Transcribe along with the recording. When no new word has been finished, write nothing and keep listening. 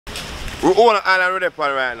We own an island with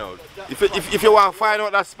Pelpa right now. If you want to find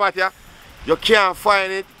out that spot here, you can't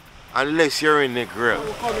find it unless you're in Negril.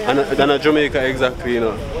 And Jamaica exactly, you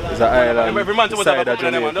know. It's an island side of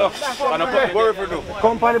Jamaica.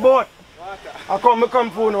 Come on the boat. I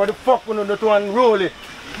come for what the fuck we do to unroll it.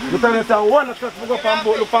 You tell me that 1 o'clock we go from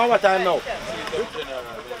boat, look for what time now.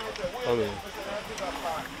 Okay.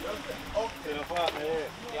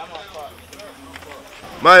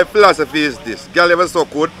 My philosophy is this: girl ever suck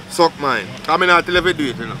good, suck mine. I mean, I tell you if you do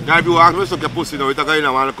it, you know. Girl, if you ask me to suck your pussy now, it's going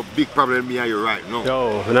to have a big problem with me and you right now.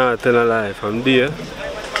 Yo, I'm not telling a lie. From there,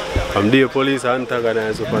 police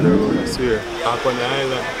antagonize up on the road, I swear. Up on the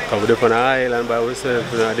island? Because we're up on the island by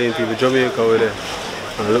ourselves, you know, I didn't even Jamaica with it.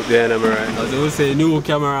 And look there, I'm right. As I say, new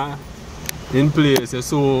camera in place, you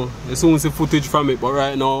soon see footage from it, but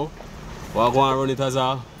right now, we're going to run it as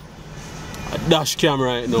a dash cam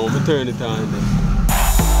right now. We turn it on.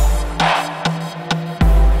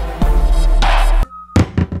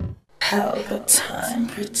 Pelpa time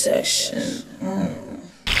protection.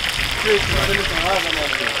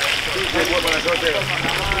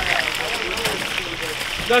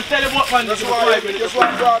 Just tell him what man just one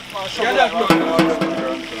broad man.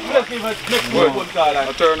 Let's leave it next one call.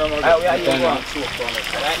 I turn on.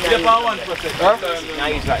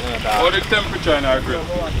 What the temperature in our grill?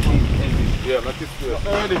 Yeah, make it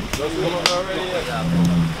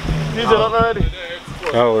He's not ready.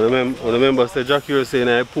 Oh, the member said Jah Cure saying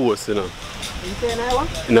I post, you know. You saying I what?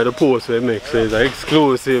 You know the post we make, so it's an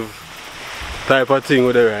exclusive type of thing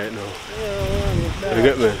with it right now. Yeah, you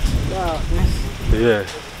get me? Yeah.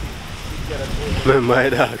 My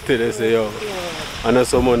dog today they say, yo, I know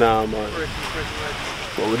someone now, man.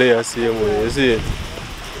 But they are same way, you see it?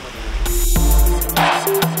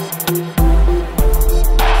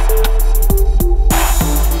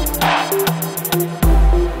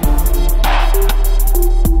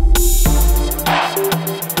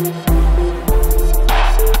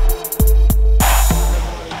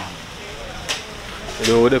 You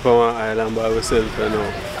know, we're up on an island by ourselves, you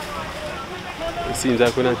know. It seems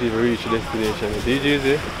like we not even reach the destination.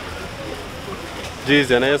 DJs,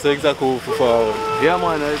 Jeezy, and I just exactly who for. Yeah,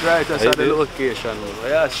 man, it's right outside the location.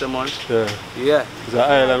 Yeah, man. Yeah. It's an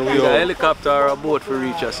island we have a helicopter or a boat for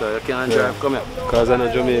reach us, so you can't drive. Come here. Because I'm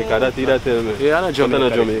not Jamaica, that's what you tell me. Yeah, I'm not Jamaica. I'm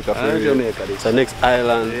not Jamaica. I'm not Jamaica. It's the next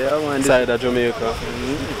island side of Jamaica.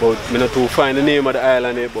 But I'm not to find the name of the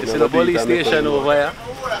island here. It's in the police station over here.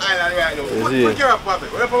 You see? We're on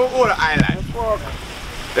the island.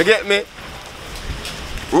 You get me?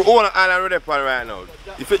 We own an island with Pelpa right now.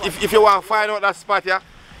 If you want to find out that spot here,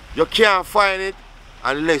 you can't find it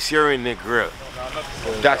unless you're in Negril.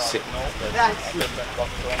 That's it.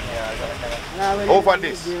 Over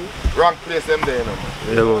this. Wrong place them there, you know.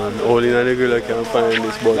 Yeah, man. All in Negril I can find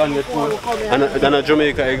this, but and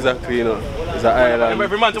Jamaica exactly, you know. It's an island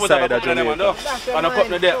side of Jamaica.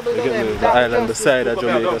 The island the side of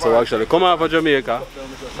Jamaica. So actually come out of Jamaica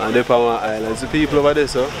and they're on one island. The people over there,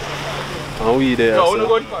 so. And we there, so. You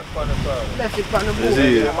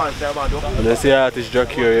see it? And I see artist Jah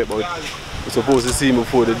Cure, but we're supposed to see him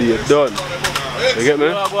before the day is done. You get me?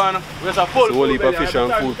 It's a whole heap of fish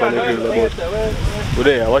and food on the grill, but we're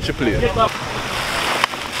there, watch you play. Yeah, man,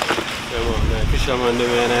 fisherman them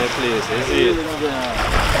in a nice place, you see it?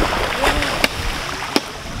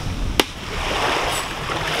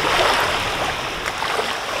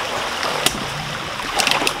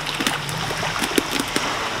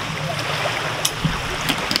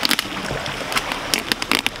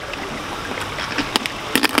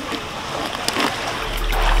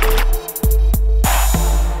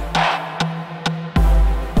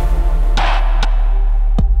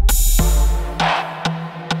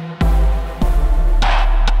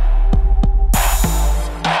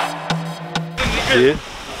 See?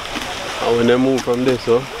 And when they move from this,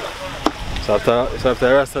 so after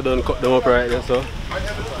the rasta done cut them up right there, so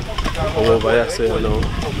come over here, so you know.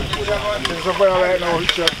 There's a fire right now,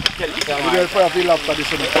 Richard. We get fire for the laptop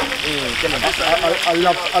this one. A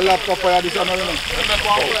laptop fire this one, you know.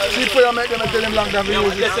 See fire make them tell him long time to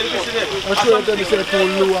use it. I'm sure them say too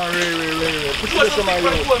low and really. Put this on my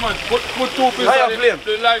road. Put 2 pieces on the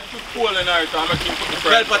light too cool in our time.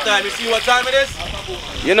 Pelpa time, you see what time it is?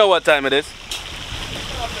 You know what time it is?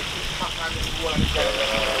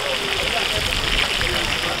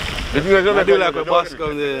 If you guys ever do like a boss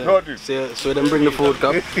come there, so them bring the food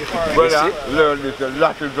cup. Brother, learn this a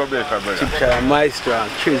lot in Jamaica, brother. Chipcha, Maestro,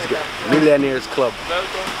 Trisga, Millionaires Club.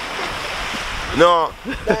 No,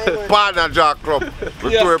 partner Jah Club.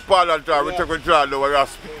 We do a partner Jah, we take a Jah now, we are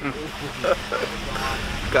speaking.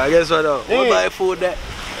 Because guess what though? We buy food there.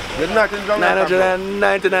 You're not in Jamaica,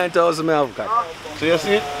 999,000 I have got. So you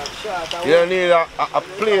see it? You don't need a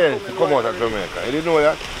plane to come out of Jamaica. You didn't know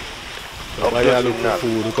that? Nobody look for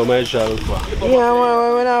food, the commercial look for. Yeah,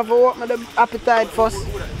 man, when I have to walk my appetite first.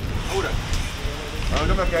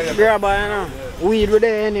 Grab her, you know. Weed with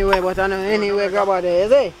there anyway, but I know anyway grab her there,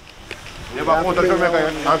 is it? You ever come to Jamaica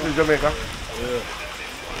yet? After Jamaica? Yeah.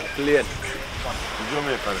 Plane.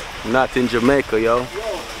 Jamaica. Not in Jamaica, yo.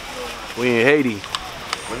 We in Haiti.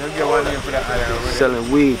 When you get one name for that island,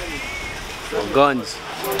 selling weed or guns.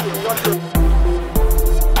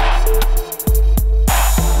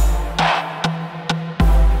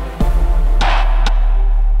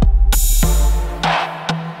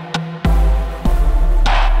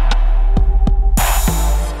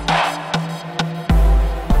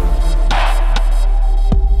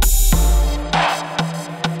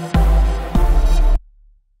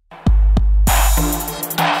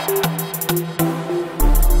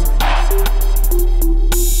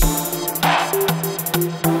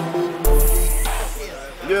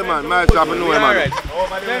 My shop, I know him, man.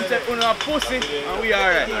 Them say we a pussy and we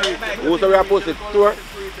alright. Who say we a pussy? Tour?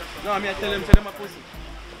 No, I tell them say them a pussy.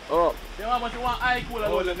 Oh. They want but you want high cool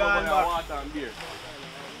and water and beer.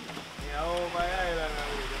 Yeah, my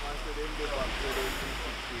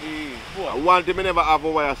island, one thing I never have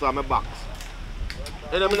over here, so my box.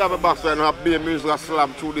 And I have a box and I have beer music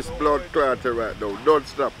slam through this blood clotting right now. Don't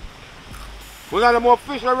stop. We got more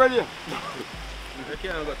fish already. I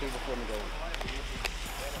can't go to before me go.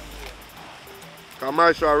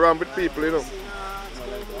 Commercial run with people, you know.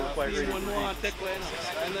 That's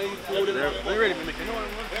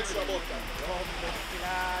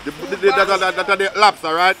the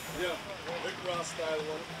lobster, right? Yeah.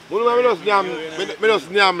 We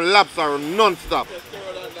just name lobster non-stop.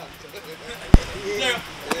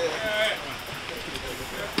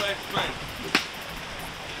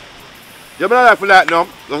 You don't like for that now?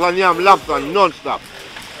 Just a name lobster non-stop.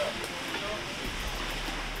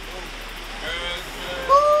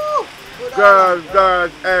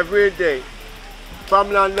 Girls, every day.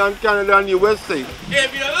 From London, Canada, and USA. If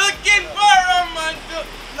you're looking for a man to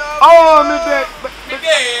love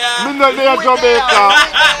me not there Jamaica.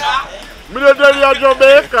 Me not there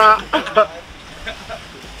Jamaica.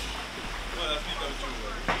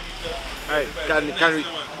 Hey,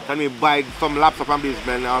 can we buy some lobster from these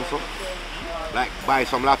men also? Like buy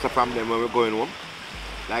some lobster from them when we're going home?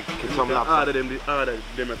 Like some lobster. Order them at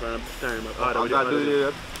the time.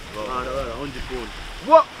 Order 100 pounds.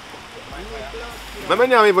 What? My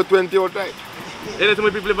man have even 20 out right. There's so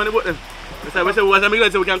many people live on the boat then. So we say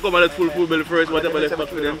we can come and let full food bill first, whatever they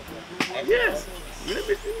fuck with them. Yes.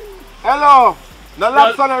 Hello. No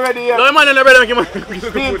lobster already yet. No man in the bread man.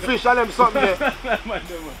 Steamed fish and them something there.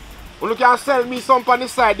 You can sell me some on the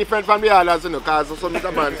side different from the others, you know, because some is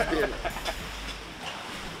a man still.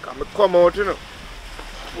 Come out, you know.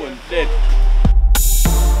 One dead.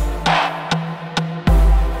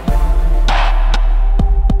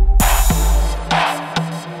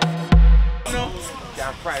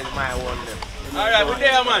 Price my one them. Alright, we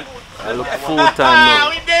there, man. I look full time now.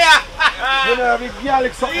 we there. You know, we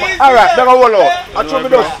garlic something. Alright, they're going to roll out. I show me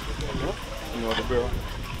those. You know the bro.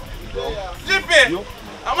 Jippy.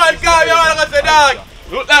 I'm on car, you want to say dog.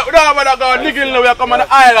 Look like we don't have to go Negril now, we are coming on the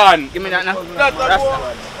island. Give me that now. That's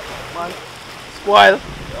Spoil.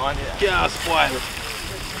 Can't spoil.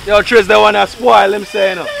 Yo, Tris, the one that spoil him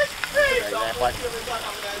saying no.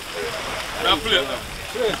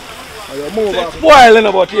 Spoiling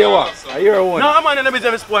about here what? I hear one. No, man, let me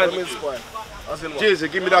tell you spoil.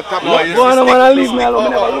 Jesus, give me that top. Go on, man, leave me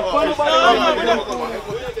alone. Never look for nobody.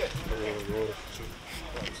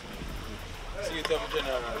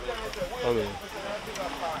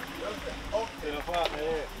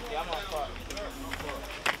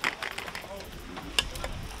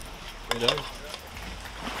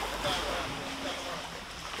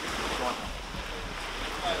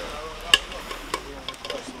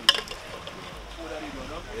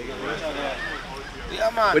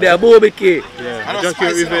 With their barbecue. Yeah, Jah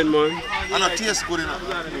Cure event, man. I don't taste good enough.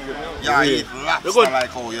 Yeah, I eat lobster like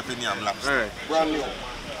how you feel yam lobster. Brand new.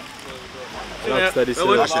 Lobster this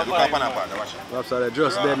Wash it, look up on that part, wash it. Lobster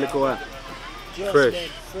just dead, look what? Fresh.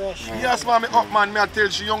 Yes, man, me up, man, me I tell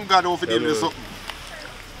she young God how to deal with something.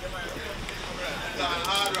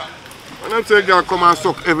 When I tell girl come and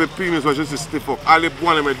suck every penis when she see stiff up, all the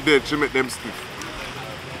one of them dead, she make them stiff.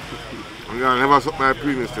 And girl never suck my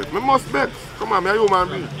penis yet. Me must bet. Come on, me a human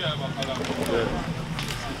being. Yeah.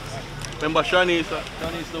 Remember Shanice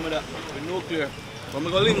told me that with nuclear. When I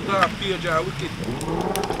go link her page or wicked.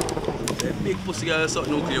 That big pussy girl suck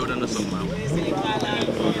nuclear than the song, man.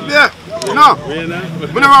 Yeah, you know.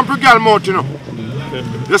 Me never want to girl mouth, you know.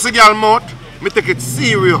 You see girl mouth, Me take it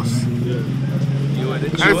serious. You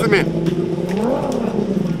see me?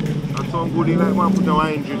 That sound good, like man put our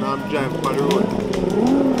engine and drive on the road.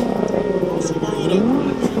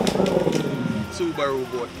 Subaru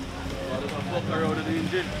boy. Fuck around with the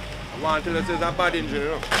engine. I want to tell you it's a bad engine, you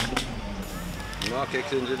know. No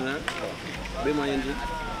kicks engine there. Be my engine.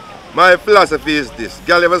 My philosophy is this.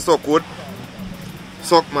 Girl ever suck good,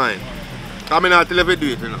 suck mine. Come in and tell you if you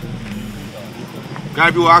do it, you know. Because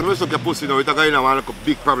if you ask me to suck your pussy now, it's going to want a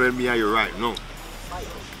big problem with me and you right now.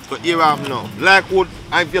 So here I am now. Like wood,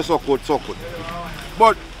 and if you suck wood, suck wood.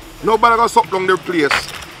 But nobody gonna suck down their place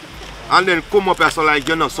and then come up here so like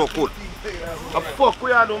you're not suck wood. What the fuck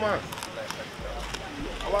we are doing, man?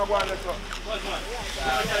 I want to go on this one.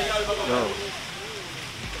 No.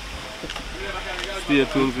 Stay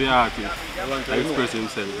tuned for the artist. Express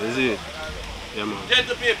himself, is it? Yeah, man.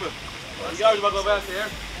 Gentle people. You always back over here.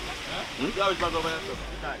 You always back over here.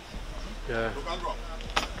 Yeah.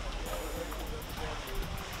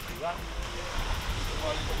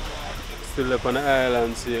 Still up on the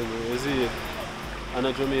island, same way, you see it? And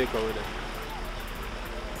a Jamaica with it.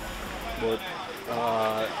 But,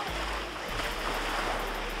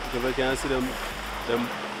 if I can see them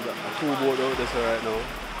two boats out there right now.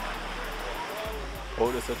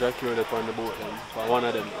 Out there's a Jah Cure on the boat, for one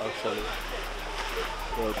of them actually.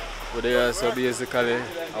 But they are so basically a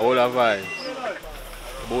whole of vibes.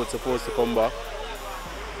 The boat's supposed to come back.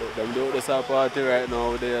 But them do this party right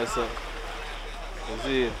now there, so you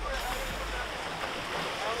see it.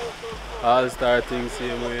 All star things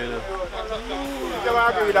same way, you know. You never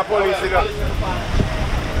agree with the police, you know.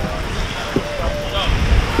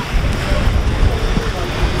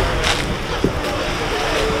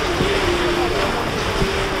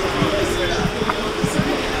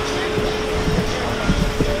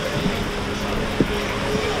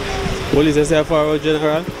 Police say far out,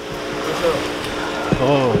 General?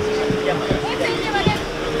 Oh.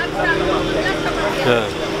 Yeah.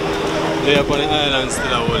 They are on the island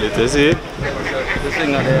still a hold it, you see? The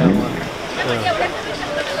singer there, man.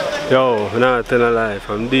 Yeah. Yo, I'm not telling a lie.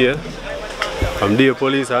 From there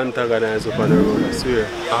police antagonized up on the road, I swear.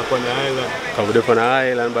 Up on the island. Because we're on the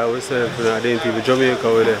island by ourselves, you know, I didn't even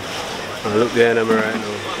Jamaica with it. And look behind them right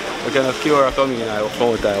now. We can have Cure coming in our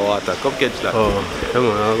fountain water. Come catch that. Oh, come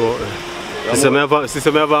on, I'll go there. Since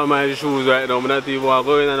I have my shoes right now, I'm not even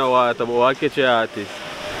going in the water, but I'll catch your artist.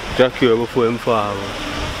 Jah Cure before him fall.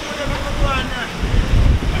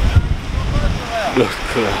 Blood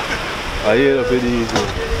clot. I hear up with these.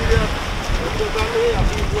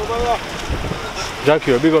 Jah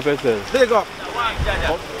Cure, big up yourself. Big up.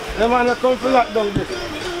 The man that come to lock down this.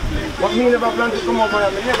 But me never plan to come up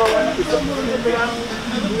here. Me never want to come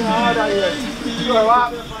harder here. You are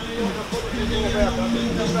what?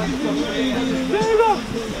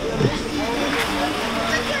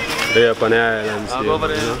 They up on the island. I'll go over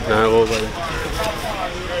there. I'll go over there.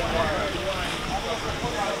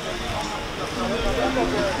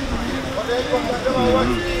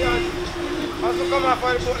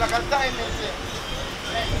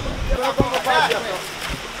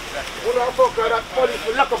 Who the fuck are that police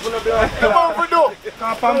will lock up on the block? What we do?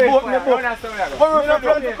 Come on boat me boat. But we don't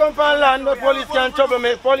plan to come from land, but police can't trouble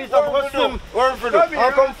me. Police have to swim. What we do?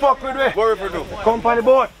 I come fuck with me. What we do? Come on the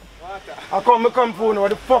boat. I come for you. What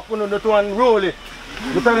the fuck we do to unroll it?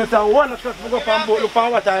 You tell me say 1 o'clock we go from boat, look for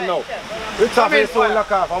what time now. We traffic so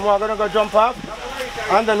lock off and we're gonna go jump off.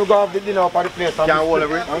 And then we go have the dinner up at the place and go to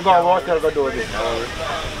the hotel go do this.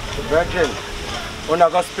 Virgin. We're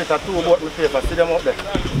not going to split a 2 boat with paper, see them up there.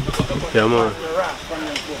 Yeah, man.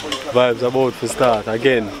 Vibes about to start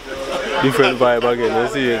again. Different vibe again, you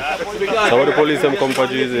see it. So how the police them come for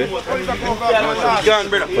Jeezy? John,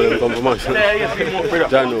 brother. For them come for Marshall.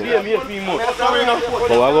 John, no. But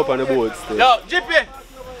we go up on the boat still. Yo, GP!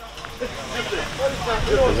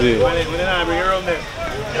 You see it.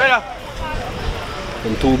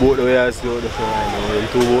 Them 2 boats that we are see out there for right now. Them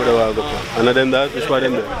 2 boats that we are go for. And of them that, which one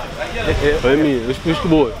them there? What do you mean? Which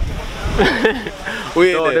boat?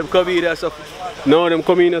 Wait, no, them come in there so. No, them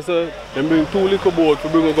come in there so. Them bring 2 little boats to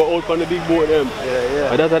bring us go out on the big boat them. Yeah.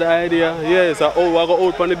 And that's the idea. Yeah, so we go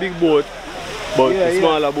out on the big boat. But the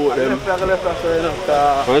smaller boat them.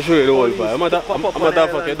 I'll show you the whole vibe. I'm at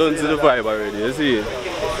fact, you don't see the vibe already, you see it?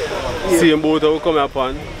 Same boat that we come up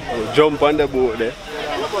on, we'll jump on the boat there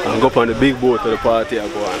and go up on the big boat to the party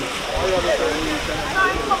and go on.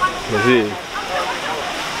 You see?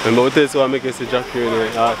 Remember we tell you what make you see Jah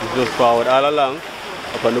Cure artist just forward all along.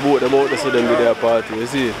 Up on the boat, them out to see them do their party, you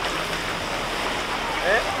see?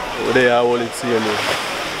 Over there I hold it same way.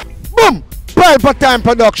 Boom! Pelpa Time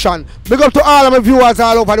Production. Big up to all of my viewers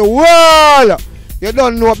all over the world. You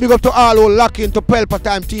don't know. Big up to all who lock into Pelpa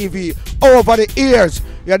Time TV over the years.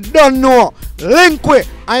 You don't know. Link with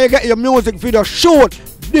and you get your music video shoot,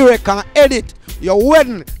 direct and edit. Your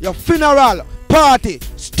wedding, your funeral, party,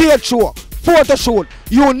 stage show, photo shoot,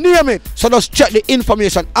 you name it. So just check the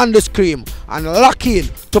information on the screen and lock in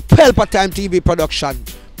to Pelpa Time TV production.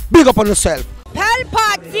 Big up on yourself.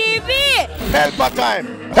 Pelpa TV! Pelpa Time!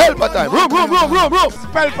 Pelpa Time! Room!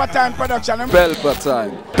 Pelpa Time production. Pelpa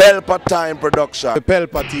Time. Pelpa Time production.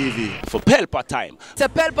 Pelpa TV. For Pelpa Time. It's a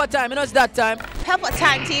Pelpa Time, you know it's that time. Pelpa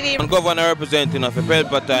Time TV. I'm governor representing of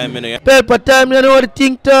Pelpa Time, you know. Pelpa Time, you know what the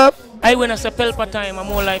thing tough? I when I say Pelpa Time, I'm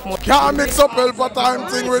more like more. Can't mix up Pelpa Time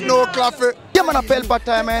thing with no coffee. Yeah, man, a Pelpa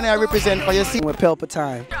Time, and I represent for your scene with Pelpa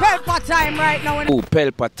Time. Pelpa Time right now. Oh,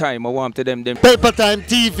 Pelpa Time, I want to them. Pelpa Time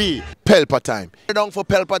TV. Pelpa Time. Down for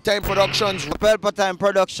Pelpa Time Productions. Pelpa Time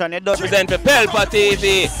production, it does Present for Pelpa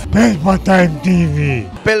TV. Pelpa Time TV.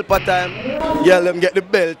 Pelpa Time. Yeah, let them get the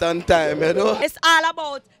belt on time, you know. It's all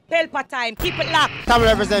about Pelpa Time. Keep it locked. Come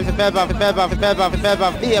represent for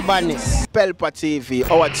Pelpa, be a badness. Pelpa TV,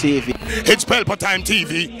 our TV. It's Pelpa Time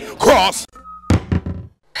TV. Cross.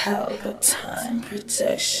 Pelpa Time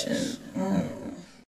protection.